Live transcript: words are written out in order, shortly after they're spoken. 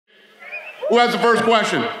Who has the first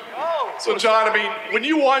question? So John, I mean, when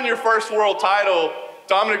you won your first world title,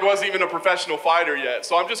 Dominic wasn't even a professional fighter yet.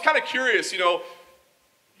 So I'm just kind of curious, you know,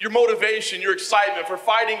 your motivation, your excitement for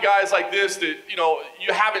fighting guys like this that, you know,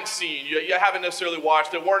 you haven't seen, you haven't necessarily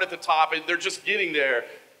watched, that weren't at the top, and they're just getting there.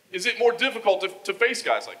 Is it more difficult to face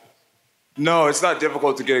guys like this? No, it's not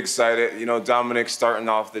difficult to get excited. You know, Dominic starting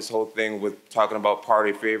off this whole thing with talking about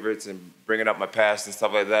party favorites and bringing up my past and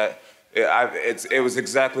stuff like that. It was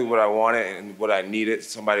exactly what I wanted and what I needed.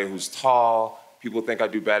 Somebody who's tall. People think I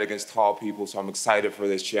do bad against tall people, so I'm excited for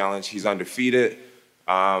this challenge. He's undefeated.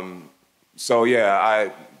 So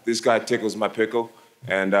yeah, this guy tickles my pickle,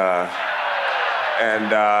 and I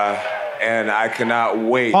cannot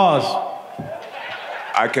wait. Pause.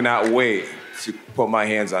 I cannot wait to put my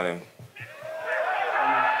hands on him.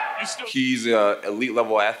 He's an elite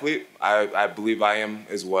level athlete. I believe I am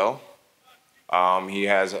as well. He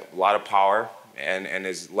has a lot of power and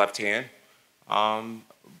his left hand.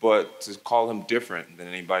 But to call him different than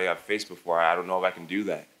anybody I've faced before, I don't know if I can do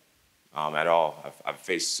that at all. I've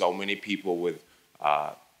faced so many people with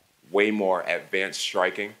way more advanced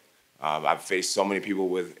striking. I've faced so many people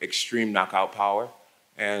with extreme knockout power.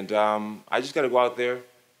 And I just got to go out there,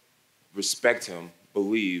 respect him,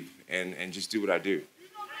 believe, and just do what I do.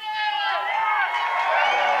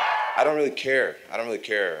 I don't really care. I don't really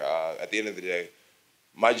care. At the end of the day,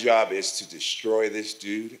 my job is to destroy this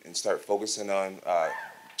dude and start focusing on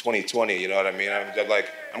 2020, you know what I mean?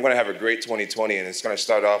 I'm gonna have a great 2020, and it's gonna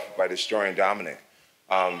start off by destroying Dominic.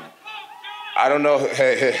 I don't know,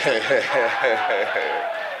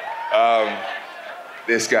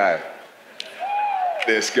 this guy.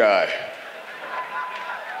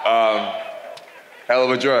 Hell of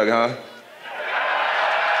a drug, huh?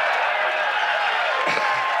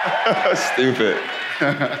 Stupid.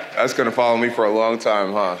 That's gonna follow me for a long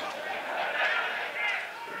time, huh?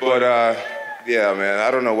 But yeah, man,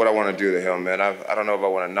 I don't know what I want to do to him, man. I don't know if I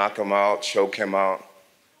want to knock him out, choke him out,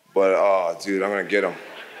 but oh, dude, I'm gonna get him.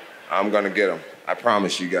 I'm gonna get him. I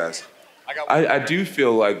promise you guys. I do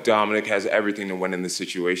feel like Dominic has everything to win in this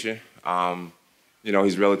situation. You know,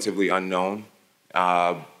 he's relatively unknown,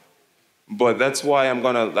 but that's why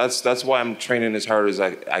that's why I'm training as hard as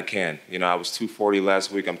I can. You know, I was 240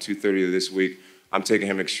 last week. I'm 230 this week. I'm taking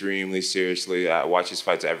him extremely seriously. I watch his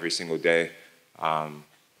fights every single day.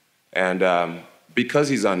 Because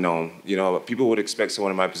he's unknown, you know, people would expect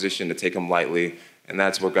someone in my position to take him lightly, and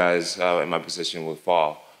that's where guys in my position will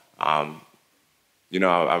fall. You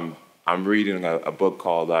know, I'm reading a book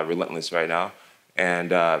called Relentless right now,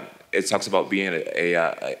 and it talks about being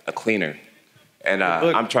a cleaner, and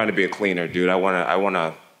I'm trying to be a cleaner, dude. I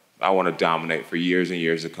wanna dominate for years and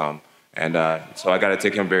years to come, and so I got to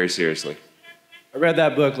take him very seriously. I read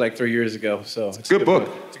that book like 3 years ago, so it's a good book.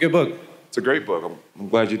 It's a good book. It's a great book. I'm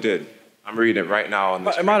glad you did. I'm reading it right now.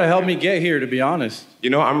 It might have helped me get here, to be honest. You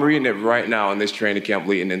know, I'm reading it right now in this training camp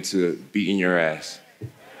leading into beating your ass.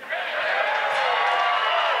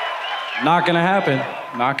 Not gonna happen.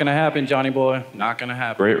 Not gonna happen, Johnny boy. Not gonna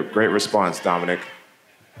happen. Great response, Dominic.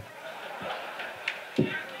 I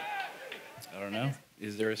don't know.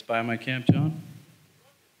 Is there a spy in my camp, John?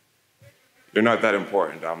 You're not that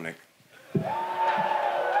important, Dominic.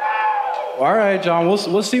 All right, John,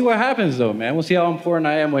 we'll see what happens, though, man. We'll see how important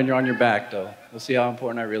I am when you're on your back, though. We'll see how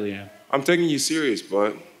important I really am. I'm taking you serious,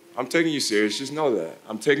 bud. I'm taking you serious. Just know that.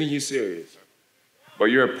 I'm taking you serious. But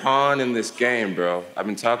you're a pawn in this game, bro. I've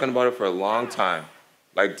been talking about it for a long time.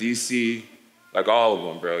 Like DC, like all of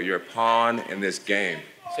them, bro. You're a pawn in this game.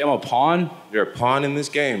 Say I'm a pawn? You're a pawn in this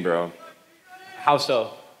game, bro. How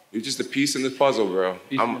so? You're just a piece in the puzzle, bro.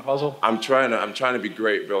 Piece in the puzzle? I'm trying to be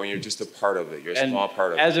great, bro, and you're just a part of it. You're a small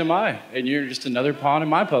part of it. As am I, and you're just another pawn in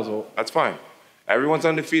my puzzle. That's fine. Everyone's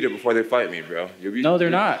undefeated before they fight me, bro. No, they're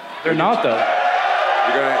not. They're not, though.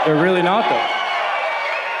 They're really not, though.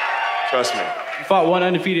 Trust me. You fought one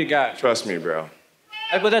undefeated guy. Trust me, bro.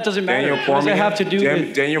 But that doesn't matter. What does it have to do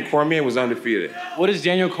with... Daniel Cormier was undefeated. What does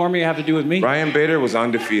Daniel Cormier have to do with me? Ryan Bader was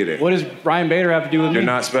undefeated. What does Ryan Bader have to do with me? You're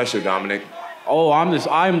not special, Dominic. Oh, I'm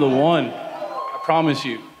the one. I promise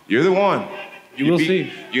you. You're the one. You will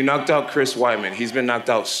see. You knocked out Chris Weidman. He's been knocked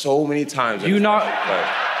out so many times. You knocked...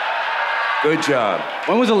 Good job.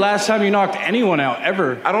 When was the last time you knocked anyone out,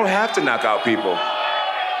 ever? I don't have to knock out people.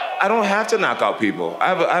 I don't have to knock out people. I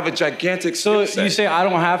have a gigantic skill set. So you say I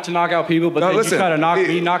don't have to knock out people, but then you try to knock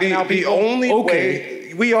me knocking out people? The only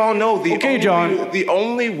way, we all know the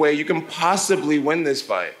only way you can possibly win this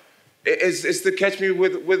fight is to catch me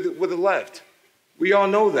with a left. We all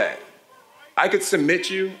know that. I could submit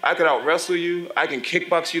you. I could out-wrestle you. I can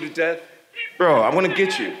kickbox you to death. Bro, I'm gonna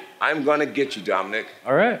get you. I'm gonna get you, Dominic.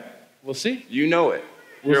 All right, we'll see. You know it.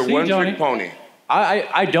 You're a see, one-trick Johnny. pony.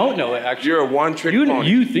 I don't know it, actually. You're a one-trick pony.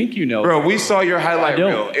 You think you know. Bro, we saw your highlight I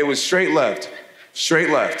don't. reel. It was straight left. Straight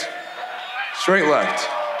left. Straight left.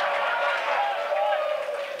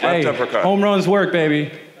 Hey, Left uppercut. home runs work,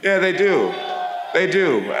 baby. Yeah, they do. They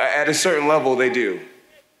do. At a certain level, they do.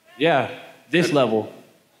 Yeah, this level.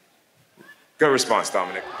 Good response,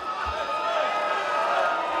 Dominic.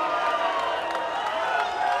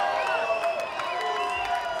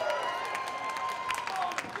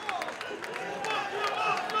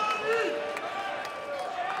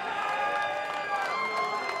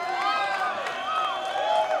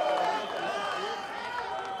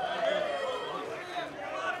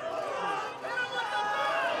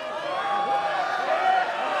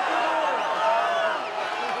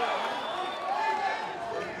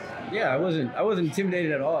 Yeah, I wasn't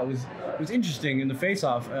intimidated at all. It was interesting in the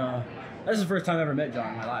face-off. That's the first time I ever met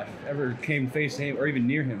John in my life. Ever came face to him or even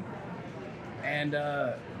near him. And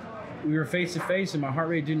we were face to face, and my heart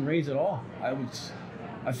rate didn't raise at all.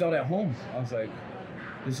 I felt at home. I was like,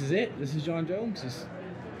 this is it. This is John Jones.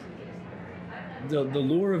 The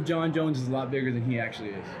lure of John Jones is a lot bigger than he actually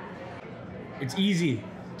is. It's easy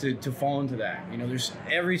to fall into that. You know, there's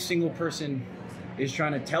every single person is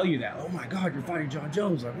trying to tell you that. Oh my God, you're fighting John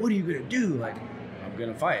Jones. Like, what are you gonna do? Like, I'm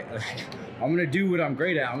gonna fight. Like, I'm gonna do what I'm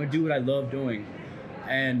great at. I'm gonna do what I love doing,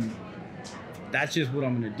 and that's just what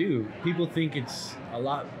I'm gonna do. People think it's a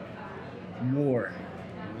lot more.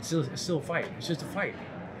 It's still a fight. It's just a fight.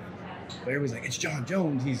 But everybody's like, it's John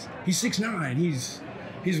Jones. He's 6'9".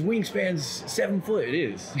 His wingspan's 7 foot. It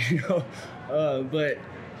is, you know. But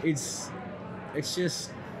it's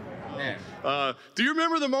just, man. Do you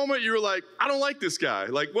remember the moment you were like, I don't like this guy?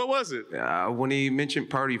 Like, what was it? When he mentioned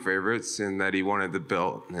party favorites and that he wanted the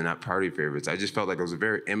belt and not party favorites, I just felt like it was a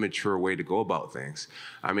very immature way to go about things.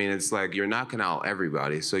 I mean, it's like you're knocking out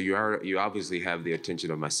everybody, so you obviously have the attention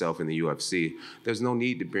of myself in the UFC. There's no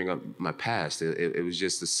need to bring up my past. It was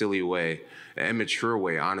just a silly way, an immature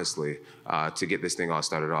way, honestly, to get this thing all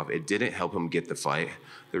started off. It didn't help him get the fight.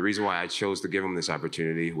 The reason why I chose to give him this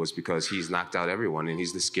opportunity was because he's knocked out everyone, and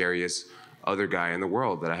he's the scariest other guy in the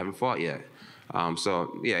world that I haven't fought yet.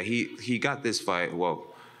 So yeah, he got this fight. Well,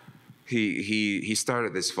 he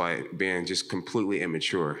started this fight being just completely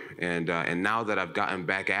immature, and now that I've gotten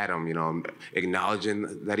back at him, you know, I'm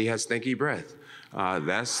acknowledging that he has stinky breath.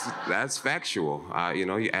 That's factual. You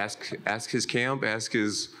know, you ask his camp, ask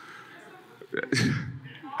his.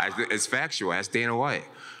 It's factual. Ask Dana White.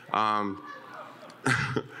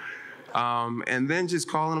 And then just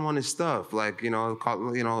calling him on his stuff, like,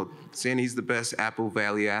 saying he's the best Apple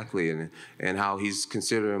Valley athlete and how he's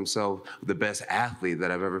considered himself the best athlete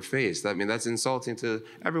that I've ever faced. I mean, that's insulting to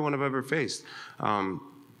everyone I've ever faced.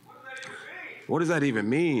 What does that even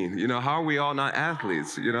mean? You know, how are we all not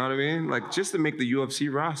athletes? You know what I mean? Like, just to make the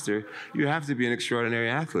UFC roster, you have to be an extraordinary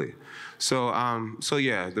athlete. So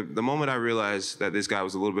yeah, the moment I realized that this guy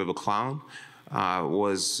was a little bit of a clown,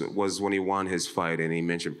 was when he won his fight and he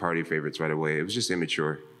mentioned party favorites right away. It was just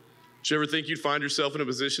immature. Did you ever think you'd find yourself in a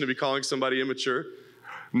position to be calling somebody immature?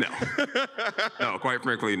 No. No, quite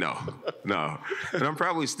frankly, no. And I'm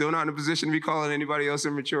probably still not in a position to be calling anybody else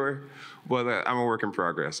immature, but I'm a work in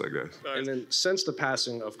progress, I guess. And then since the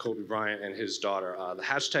passing of Kobe Bryant and his daughter, the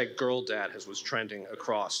hashtag #GirlDad was trending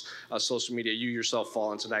across social media. You yourself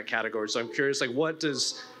fall into that category. So I'm curious, like, what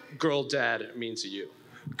does girl dad mean to you?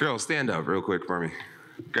 Girls, stand up real quick for me.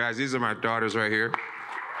 Guys, these are my daughters right here.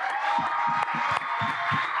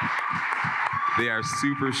 They are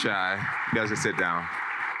super shy. You guys can sit down.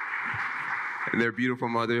 And their beautiful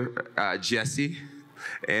mother, Jessie,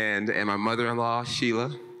 and my mother-in-law,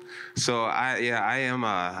 Sheila. So I am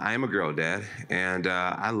a girl dad, and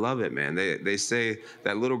I love it, man. They say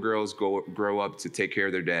that little girls grow up to take care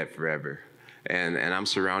of their dad forever. And I'm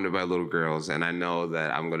surrounded by little girls, and I know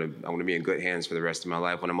that I'm gonna be in good hands for the rest of my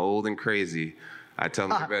life. When I'm old and crazy, I tell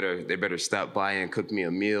them they better stop by and cook me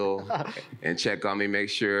a meal and check on me, make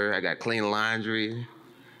sure I got clean laundry,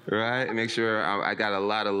 right? Make sure I got a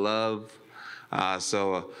lot of love.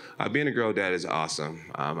 So being a girl dad is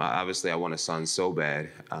awesome. Obviously, I want a son so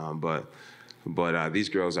bad, but these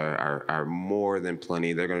girls are more than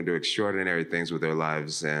plenty. They're gonna do extraordinary things with their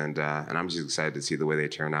lives, and I'm just excited to see the way they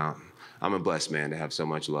turn out. I'm a blessed man to have so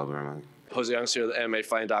much love around me. Jose Young's here at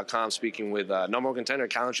MMAfighting.com speaking with number one contender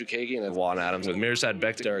Colin Chukagin and Juan Adams, with Mirsad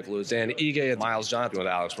Bekti, Derek Lewis, Dan Ige, Miles Johnson, with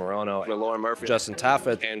Alex Morono, with Lauren Murphy, Justin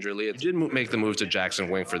Taffet, Andrew Lee. Didn't make the move to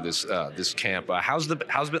Jackson Wink for this camp. How's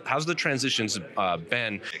the transitions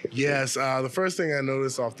been? Yes, the first thing I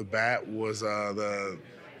noticed off the bat was the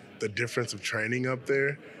difference of training up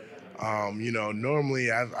there.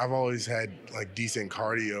 Normally I've always had like decent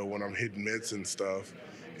cardio when I'm hitting mitts and stuff.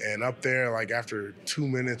 And up there, like after 2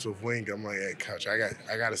 minutes with Wink, I'm like, hey, coach, I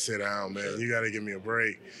got to sit down, man. You got to give me a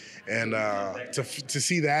break. And to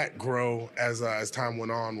see that grow as time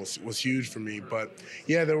went on was huge for me. But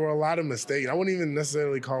yeah, there were a lot of mistakes. I wouldn't even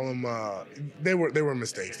necessarily call them. They were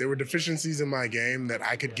mistakes. They were deficiencies in my game that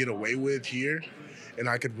I could get away with here, and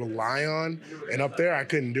I could rely on. And up there, I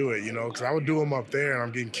couldn't do it, because I would do them up there, and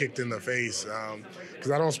I'm getting kicked in the face.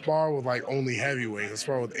 Because I don't spar with like only heavyweights. I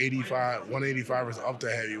spar with 185ers up to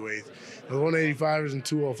heavyweights. The 185ers and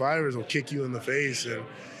 205ers will kick you in the face, and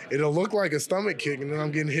it'll look like a stomach kick, and then I'm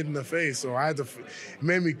getting hit in the face. So it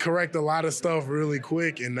made me correct a lot of stuff really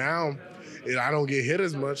quick, and now I don't get hit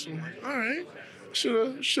as much. I'm like, all right,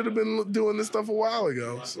 should have been doing this stuff a while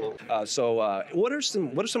ago. So what are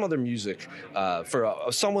some other music for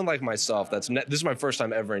someone like myself this is my first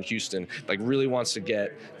time ever in Houston, like really wants to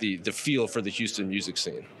get the feel for the Houston music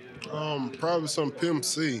scene? Probably some Pimp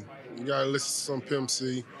C. You gotta listen to some Pimp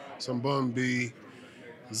C, some Bun B,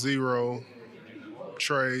 Zero,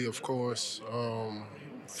 Trey, of course,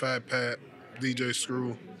 Fat Pat, DJ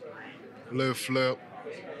Screw, Lil Flip,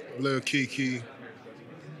 Lil Kiki,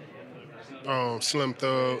 Slim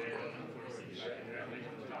Thug,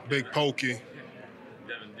 Big Pokey,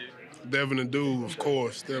 Devin and Dude, of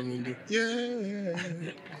course, Devin and Dude. Yeah.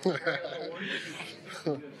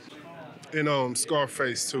 And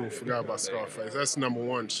Scarface too. Forgot about Scarface. That's number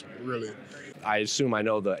one, really. I assume I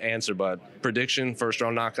know the answer, but prediction, first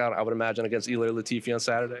round knockout, I would imagine, against Eli Latifi on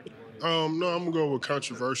Saturday? No, I'm going to go with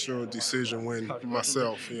controversial decision win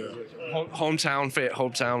myself, yeah.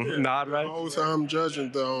 Hometown nod, right? The whole time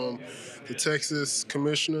judging the Texas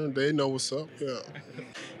commissioner, they know what's up, yeah.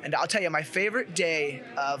 And I'll tell you, my favorite day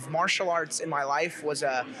of martial arts in my life was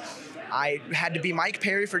I had to be Mike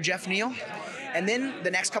Perry for Jeff Neal. And then the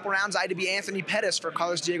next couple rounds, I had to be Anthony Pettis for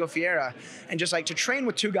Carlos Diego Ferreira. And just like to train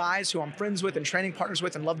with two guys who I'm friends with and training partners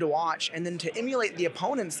with and love to watch. And then to emulate the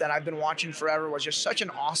opponents that I've been watching forever was just such an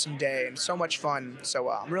awesome day and so much fun. So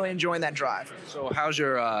I'm really enjoying that drive. So how's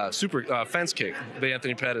your super fence kick, the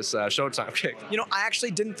Anthony Pettis Showtime kick? I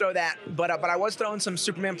actually didn't throw that, but I was throwing some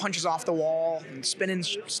Superman punches off the wall and spinning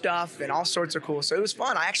stuff and all sorts of cool. So it was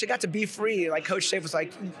fun. I actually got to be free. Like Coach Safe was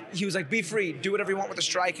like, be free, do whatever you want with the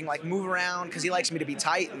striking, like move around, because he likes me to be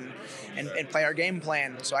tight and play our game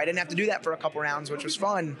plan. So I didn't have to do that for a couple rounds, which was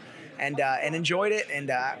fun, and enjoyed it.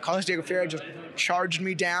 And Carlos Diego Ferreira just charged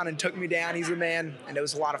me down and took me down. He's the man, and it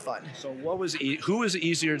was a lot of fun. So who was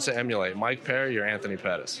easier to emulate, Mike Perry or Anthony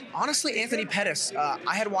Pettis? Honestly, Anthony Pettis.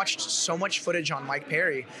 I had watched so much footage on Mike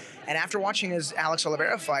Perry, and after watching his Alex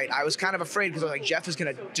Oliveira fight, I was kind of afraid because I was like, Jeff is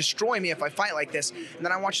going to destroy me if I fight like this. And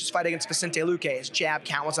then I watched his fight against Vicente Luque. His jab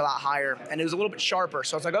count was a lot higher, and it was a little bit sharper.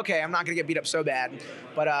 So I was like, okay, I'm not going to get beat up so bad.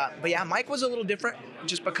 But yeah, Mike was a little different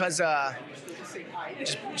just because the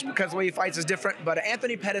way he fights is different. But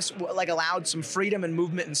Anthony Pettis allowed some freedom and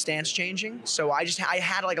movement and stance changing. So I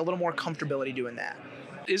had like a little more comfortability doing that.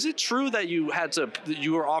 Is it true that you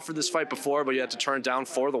were offered this fight before, but you had to turn it down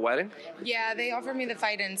for the wedding? Yeah, they offered me the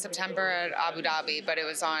fight in September at Abu Dhabi, but it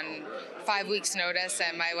was on 5 weeks' notice,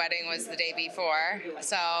 and my wedding was the day before.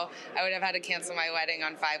 So I would have had to cancel my wedding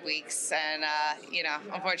on 5 weeks, and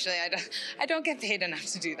unfortunately, I don't get paid enough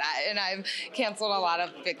to do that, and I've canceled a lot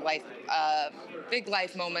of big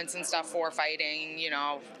life moments and stuff for fighting.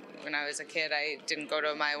 When I was a kid, I didn't go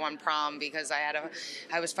to my one prom because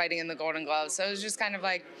I was fighting in the Golden Gloves. So it was just kind of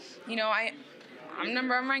like,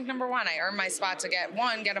 I'm ranked number one. I earned my spot to get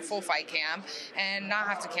a full fight camp and not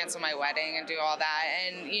have to cancel my wedding and do all that.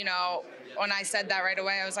 And, when I said that right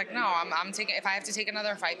away, I was like, no, I'm taking, if I have to take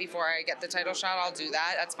another fight before I get the title shot, I'll do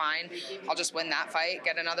that. That's fine. I'll just win that fight,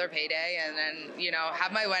 get another payday, and then,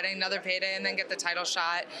 have my wedding, another payday, and then get the title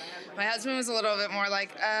shot. My husband was a little bit more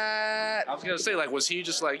like, I was going to say, was he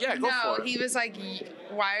just like, yeah, go for it? No, he was like,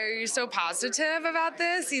 why are you so positive about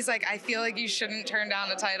this? He's like, I feel like you shouldn't turn down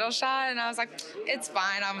a title shot. And I was like, it's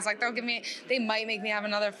fine. I was like, they might make me have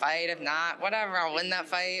another fight. If not, whatever, I'll win that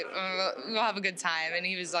fight. We'll have a good time. And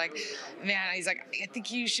he was like, man, he's like, I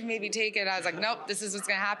think you should maybe take it. I was like, nope, this is what's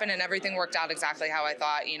going to happen. And everything worked out exactly how I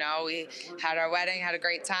thought. We had our wedding, had a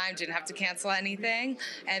great time, didn't have to cancel anything.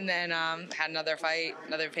 And then had another fight,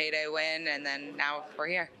 another payday win. And then now we're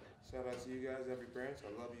here. Shout out to you guys, every branch.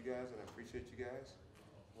 I love you guys and I appreciate you guys.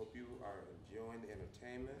 Hope you are enjoying the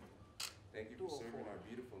entertainment. Thank you for serving our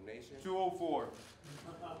beautiful nation. 204.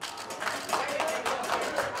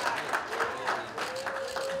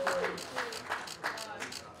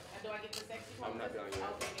 I'm not done yet.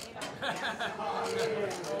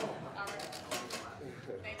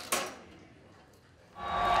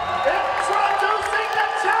 Introducing the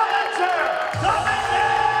challenger, Dominic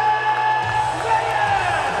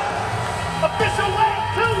Leydon! Official weight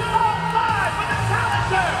 2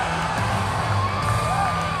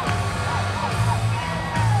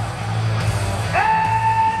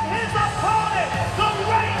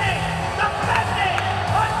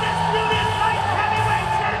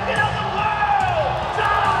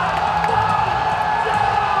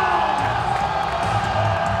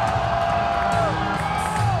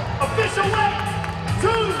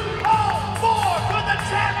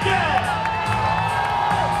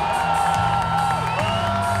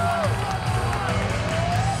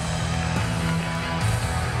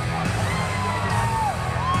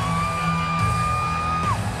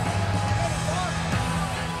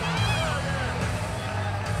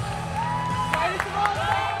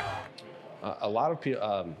 A lot of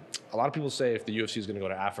people say if the UFC is going to go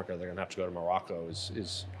to Africa, they're going to have to go to Morocco. All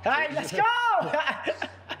right, let's go!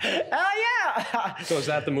 Hell yeah! So is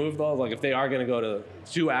that the move though? Like if they are going to go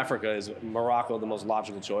to Africa, is Morocco the most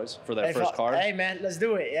logical choice for their first card? Hey man, let's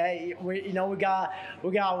do it. Yeah, we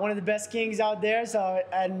got one of the best kings out there. So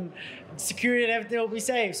and security and everything will be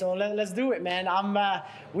safe. So let's do it, man.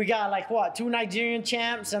 We got like what 2 Nigerian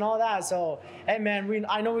champs and all that. So hey man,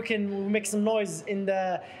 I know we can make some noise in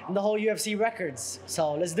the whole UFC records.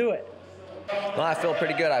 So let's do it. Well, I feel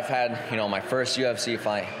pretty good. I've had my first UFC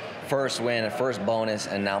fight, first win, a first bonus,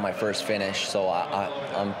 and now my first finish. So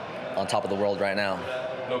I'm on top of the world right now.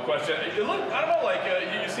 No question. You look, I don't know, like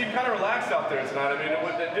you seem kind of relaxed out there tonight. I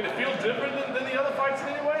mean, did it feel different than the other fights in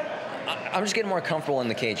any way? I'm just getting more comfortable in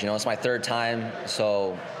the cage. It's my 3rd time,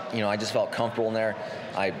 so I just felt comfortable in there.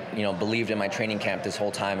 I believed in my training camp this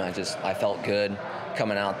whole time. I felt good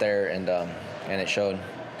coming out there, and it showed.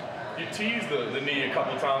 You teased the knee a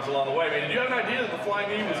couple of times along the way. I mean, did you have an idea that the flying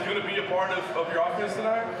knee was going to be a part of your offense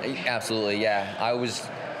tonight? Absolutely, yeah. I was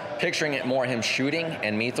picturing it more him shooting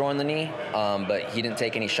and me throwing the knee, but he didn't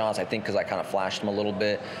take any shots, I think, because I kind of flashed him a little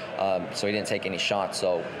bit. So he didn't take any shots.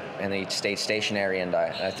 And he stayed stationary, and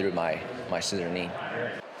I threw my scissor knee.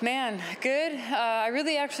 Man, good. I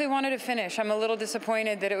really actually wanted to finish. I'm a little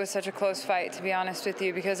disappointed that it was such a close fight, to be honest with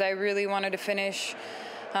you, because I really wanted to finish.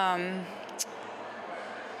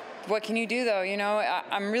 What can you do, though?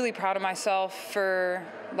 I'm really proud of myself for,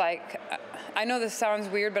 I know this sounds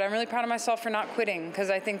weird, but I'm really proud of myself for not quitting,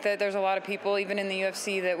 because I think that there's a lot of people, even in the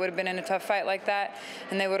UFC, that would have been in a tough fight like that,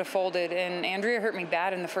 and they would have folded. And Andrea hurt me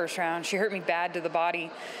bad in the first round. She hurt me bad to the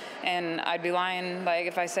body, and I'd be lying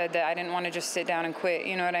if I said that I didn't want to just sit down and quit,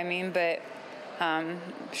 you know what I mean? But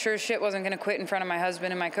sure as shit wasn't going to quit in front of my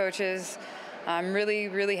husband and my coaches. I'm really,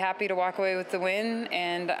 really happy to walk away with the win,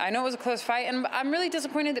 and I know it was a close fight, and I'm really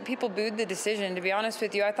disappointed that people booed the decision, to be honest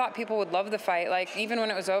with you. I thought people would love the fight. Even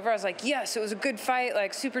when it was over, I was like, yes, it was a good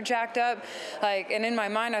fight, super jacked up. And in my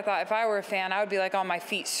mind, I thought if I were a fan, I would be on my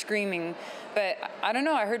feet screaming. But I don't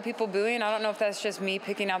know, I heard people booing. I don't know if that's just me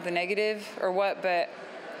picking out the negative or what, but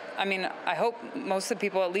I mean, I hope most of the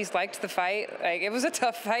people at least liked the fight. It was a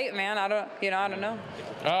tough fight, man. I don't know.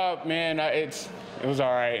 Man, it was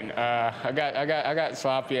all right. I got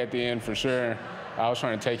sloppy at the end for sure. I was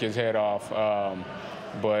trying to take his head off,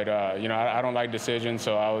 but I don't like decisions,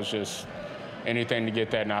 so I was just anything to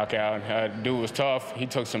get that knockout. Dude was tough. He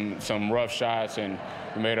took some rough shots, and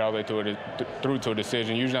we made it all the way through to a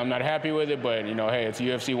decision. Usually I'm not happy with it, but hey, it's a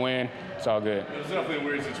UFC win. It's all good. It was definitely a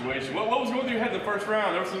weird situation. What was going through your head in the first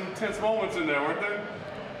round? There were some tense moments in there, weren't there?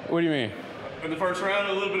 What do you mean? In the first round,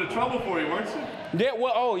 a little bit of trouble for you, weren't you? Yeah,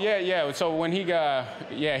 well, yeah. So when he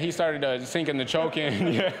started sinking the choke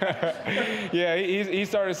in. Yeah, he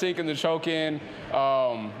started sinking the choke in.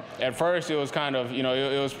 At first, it was kind of,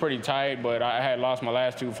 it was pretty tight, but I had lost my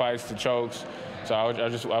last 2 fights to chokes, so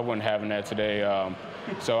I wasn't having that today.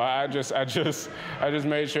 So I just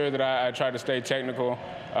made sure that I tried to stay technical,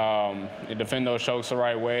 and defend those chokes the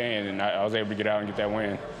right way, and I was able to get out and get that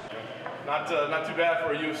win. Not too bad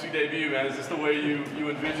for a UFC debut, man. Is this the way you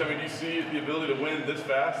envision? I mean, do you see the ability to win this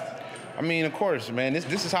fast? I mean, of course, man.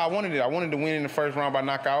 This is how I wanted it. I wanted to win in the first round by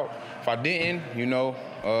knockout. If I didn't,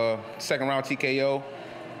 second round TKO,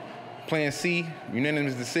 plan C,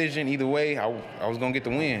 unanimous decision. Either way, I was gonna get the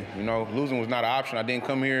win. Losing was not an option. I didn't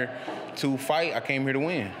come here to fight. I came here to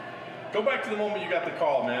win. Go back to the moment you got the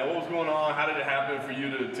call, man. What was going on? How did it happen for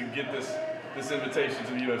you to get this invitation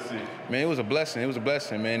to the UFC? Man, it was a blessing. It was a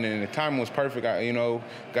blessing, man. And the timing was perfect.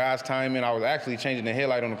 God's timing. I was actually changing the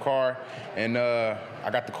headlight on the car, and I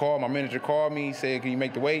got the call. My manager called me. He said, "Can you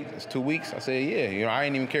make the weight? It's 2 weeks." I said, "Yeah." I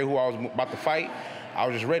didn't even care who I was about to fight. I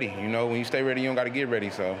was just ready. When you stay ready, you don't got to get ready.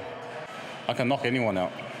 So I can knock anyone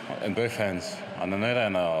out in both hands, and I know that.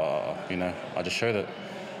 And I just showed it.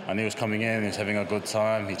 I knew he was coming in. He was having a good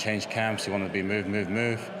time. He changed camps. He wanted to be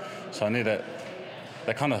move. So I knew that.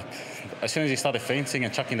 That kind of, as soon as he started feinting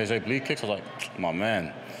and chucking those oblique kicks, I was like, my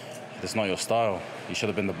man, that's not your style. You should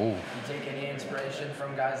have been the bull. You take any inspiration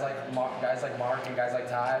from guys like Mark and guys like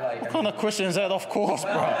Ty? What kind of question is that? Of course,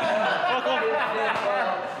 bro. I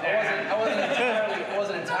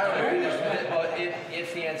wasn't entirely finished with it, but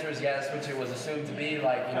if the answer is yes, which it was assumed to be,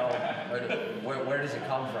 where does it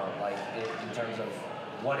come from? In terms of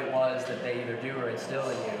what it was that they either do or instill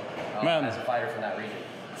in you as a fighter from that region.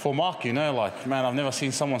 For Mark, man, I've never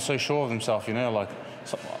seen someone so sure of himself,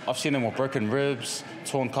 I've seen him with broken ribs,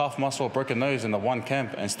 torn calf muscle, broken nose in the one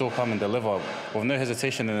camp and still come and deliver with no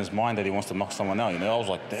hesitation in his mind that he wants to knock someone out, I was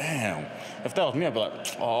like, damn. If that was me, I'd be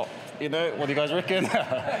like, what do you guys reckon?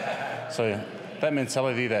 So that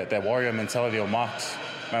mentality, that warrior mentality of Mark's,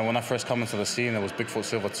 man, when I first come into the scene, there was Bigfoot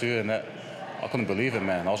Silver 2, and that, I couldn't believe it,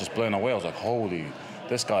 man. I was just blown away. I was like, holy,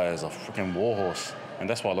 this guy is a freaking warhorse. And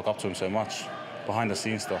that's why I look up to him so much, behind the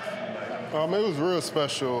scenes stuff. It was real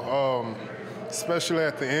special, especially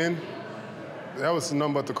at the end. That was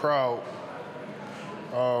nothing but the crowd.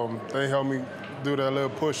 They helped me do that little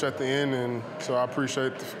push at the end, and so I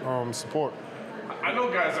appreciate the support. I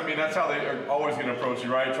know guys, I mean, that's how they are always going to approach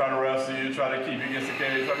you, right? Trying to wrestle you, trying to keep you against the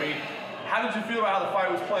cage. I mean, how did you feel about how the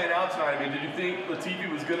fight was playing out tonight? I mean, did you think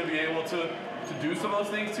Latifi was going to be able to do some of those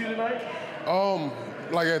things to you tonight?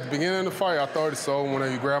 Like at the beginning of the fight, I thought so.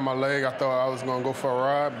 When he grabbed my leg, I thought I was going to go for a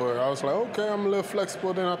ride, but I was like, okay, I'm a little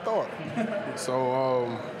flexible than I thought.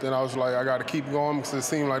 So then I was like, I got to keep going because it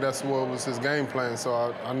seemed like that's what was his game plan.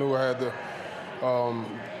 So I knew I had to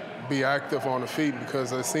be active on the feet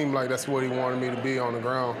because it seemed like that's what he wanted me to be on the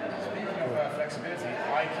ground. Speaking of flexibility,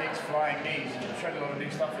 high kicks, flying knees, you showed a lot of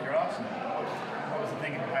new stuff in your arsenal. What was the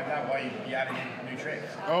thinking behind that? Why you added in new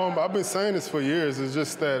tricks? I've been saying this for years. It's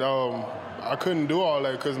just that I couldn't do all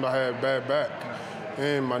that because I had bad back.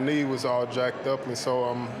 And my knee was all jacked up, and so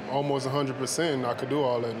I'm almost 100%, and I could do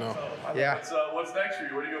all that now. Yeah. What's next for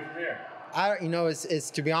you? Where do you go from here? It's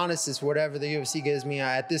to be honest, it's whatever the UFC gives me.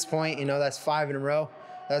 At this point, that's 5 in a row.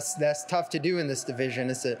 That's tough to do in this division.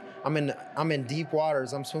 I'm in deep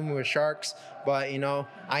waters. I'm swimming with sharks, but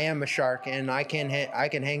I am a shark, and I can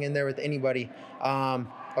hang in there with anybody. I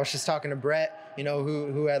was just talking to Brett,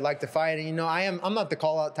 who I'd like to fight. And, I'm not the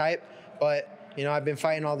call out type, but I've been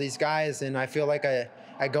fighting all these guys, and I feel like I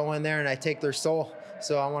go in there and I take their soul.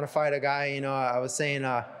 So I want to fight a guy. I was saying,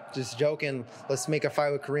 just joking, let's make a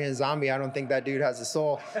fight with Korean Zombie. I don't think that dude has a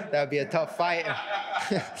soul. That would be a tough fight.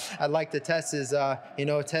 I'd like to test his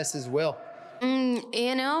will.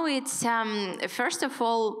 It's first of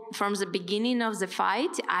all, from the beginning of the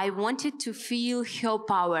fight, I wanted to feel her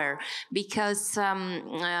power because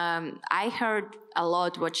I heard a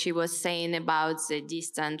lot what she was saying about the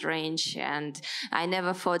distant range, and I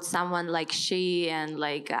never fought someone like she, and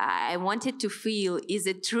I wanted to feel, is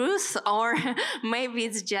it truth or maybe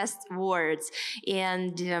it's just words?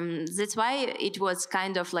 And that's why it was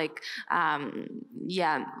kind of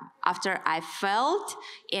after I felt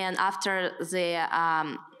and after the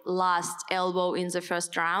last elbow in the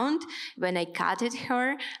first round, when I cutted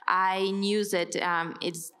her, I knew that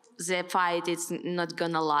the fight is not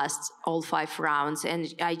gonna last all 5 rounds,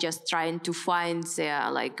 and I just trying to find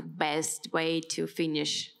the best way to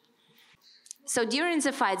finish. So during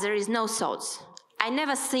the fight, there is no thoughts. I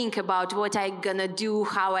never think about what I'm gonna do,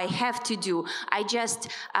 how I have to do. I just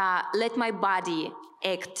let my body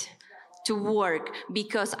act to work,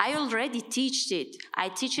 because I already teach it. I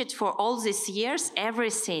teach it for all these years,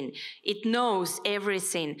 everything. It knows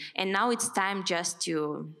everything. And now it's time just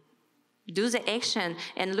to do the action,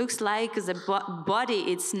 and looks like the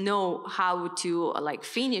body it's know how to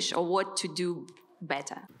finish or what to do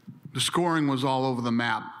better. The scoring was all over the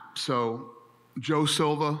map. So Joe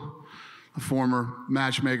Silva, a former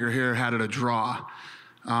matchmaker here, had it a draw.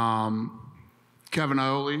 Kevin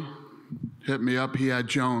Iole hit me up. He had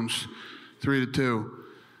Jones 3-2.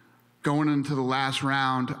 Going into the last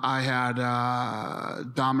round, I had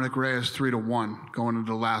Dominic Reyes 3-1 going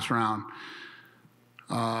into the last round.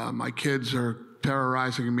 My kids are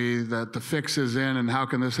terrorizing me that the fix is in and how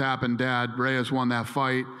can this happen, Dad? Reyes won that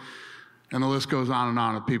fight. And the list goes on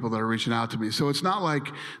of people that are reaching out to me. So it's not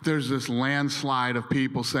like there's this landslide of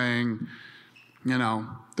people saying,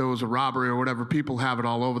 there was a robbery or whatever. People have it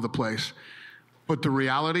all over the place. But the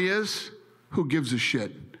reality is, who gives a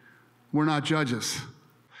shit? We're not judges.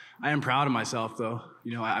 I am proud of myself, though.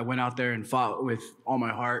 I went out there and fought with all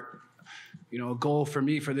my heart. A goal for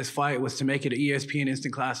me for this fight was to make it an ESPN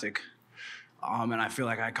Instant Classic. And I feel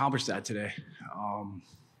like I accomplished that today.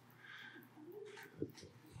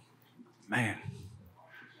 Man.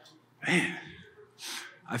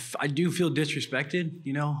 I do feel disrespected,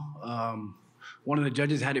 One of the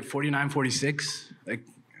judges had it 49-46.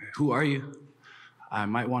 Who are you? I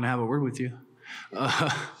might want to have a word with you.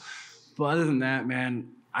 But other than that, man,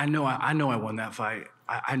 I know I won that fight.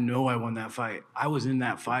 I know I won that fight. I was in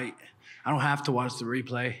that fight. I don't have to watch the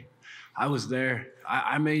replay. I was there.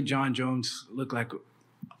 I made John Jones look like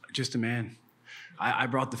just a man. I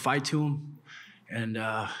brought the fight to him, and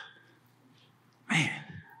man,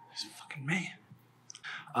 this fucking man.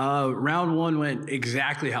 Round 1 went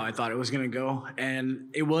exactly how I thought it was gonna go, and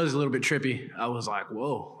it was a little bit trippy. I was like,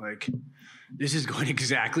 whoa, this is going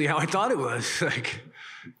exactly how I thought it was.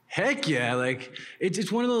 Heck yeah,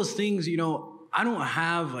 it's one of those things, I don't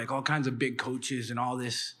have all kinds of big coaches and all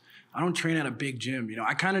this. I don't train at a big gym,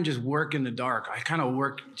 I kind of just work in the dark. I kind of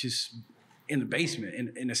work just in the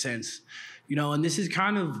basement in a sense. And this is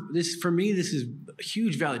for me, this is a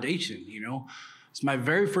huge validation, It's my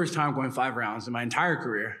very first time going 5 rounds in my entire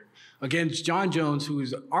career against John Jones, who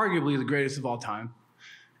is arguably the greatest of all time.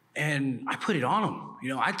 And I put it on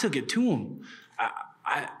him. I took it to him.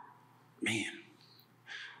 I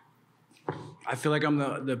feel like I'm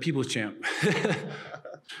the people's champ.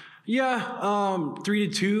 Yeah,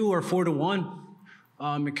 3-2 or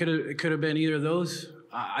 4-1. It could have been either of those.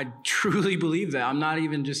 I truly believe that. I'm not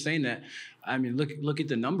even just saying that. I mean, look at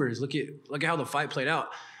the numbers. Look at how the fight played out.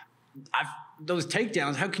 Those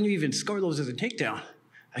takedowns. How can you even score those as a takedown?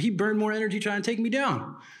 He burned more energy trying to take me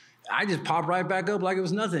down. I just popped right back up like it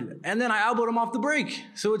was nothing, and then I elbowed him off the break.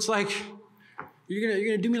 So it's like, you're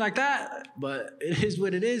gonna do me like that? But it is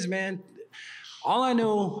what it is, man. All I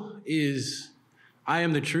know is I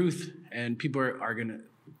am the truth, and people are gonna.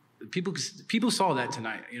 People saw that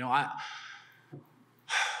tonight.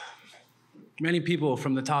 Many people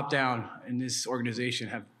from the top down in this organization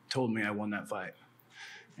have told me I won that fight,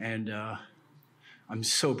 and I'm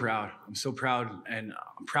so proud. I'm so proud, and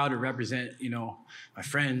I'm proud to represent, my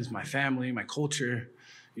friends, my family, my culture,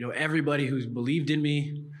 everybody who's believed in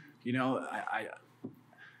me.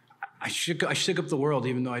 I shook up the world,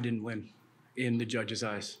 even though I didn't win in the judges'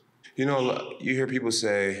 eyes. You hear people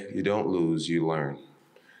say, you don't lose, you learn.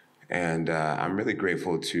 And I'm really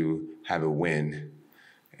grateful to have a win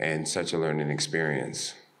and such a learning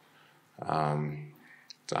experience.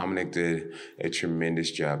 Dominic did a tremendous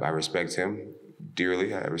job. I respect him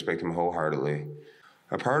dearly. I respect him wholeheartedly.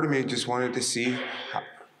 A part of me just wanted to see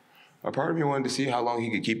how long he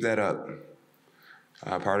could keep that up.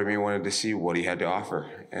 A part of me wanted to see what he had to offer.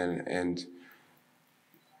 And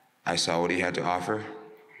I saw what he had to offer.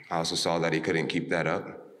 I also saw that he couldn't keep that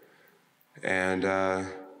up. And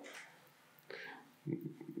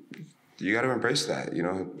you got to embrace that.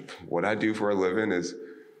 What I do for a living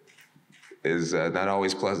is not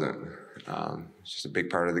always pleasant. It's just a big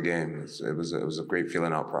part of the game. It was a great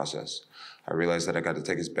feeling out process. I realized that I got to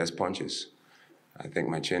take his best punches. I think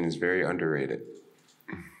my chin is very underrated.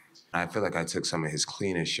 I feel like I took some of his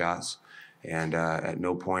cleanest shots, and at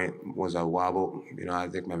no point was I wobbled. I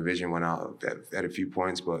think my vision went out at a few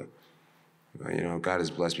points, but God has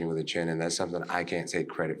blessed me with a chin, and that's something I can't take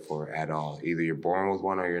credit for at all. Either you're born with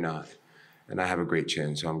one or you're not. And I have a great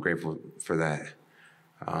chin, so I'm grateful for that.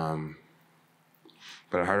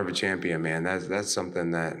 But a heart of a champion, man, that's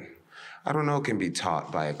something that I don't know can be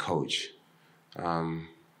taught by a coach.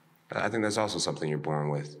 I think that's also something you're born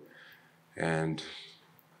with. And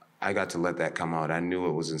I got to let that come out. I knew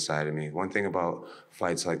it was inside of me. One thing about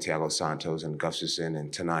fights like Thiago Santos and Gustafsson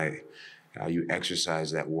and tonight, you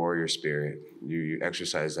exercise that warrior spirit. You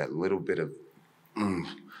exercise that little bit of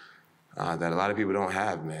that a lot of people don't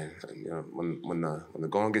have, man. When the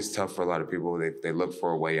going gets tough for a lot of people, they look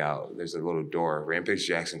for a way out. There's a little door. Rampage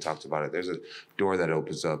Jackson talked about it. There's a door that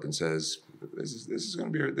opens up and says, this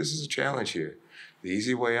is a challenge here. The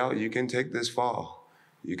easy way out, you can take this fall.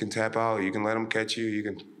 You can tap out. You can let them catch you. You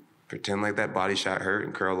can pretend like that body shot hurt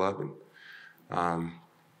and curl up. And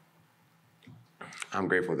I'm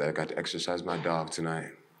grateful that I got to exercise my dog tonight.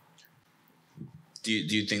 Do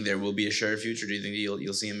you think there will be a shared future? Do you think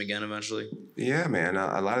you'll see him again eventually? Yeah, man.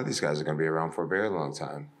 A lot of these guys are going to be around for a very long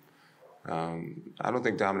time. I don't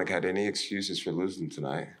think Dominic had any excuses for losing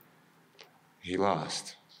tonight. He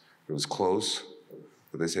lost. It was close,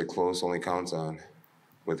 but they say close only counts on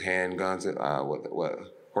with handguns,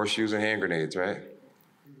 horseshoes and hand grenades, right?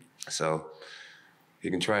 So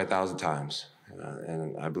he can try 1,000 times,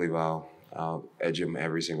 and I believe I'll edge him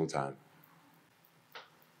every single time.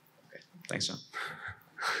 Okay. Thanks, John.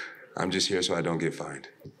 I'm just here so I don't get fined.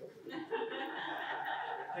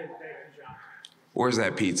 Where's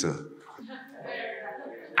that pizza?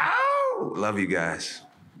 Ow! Love you guys.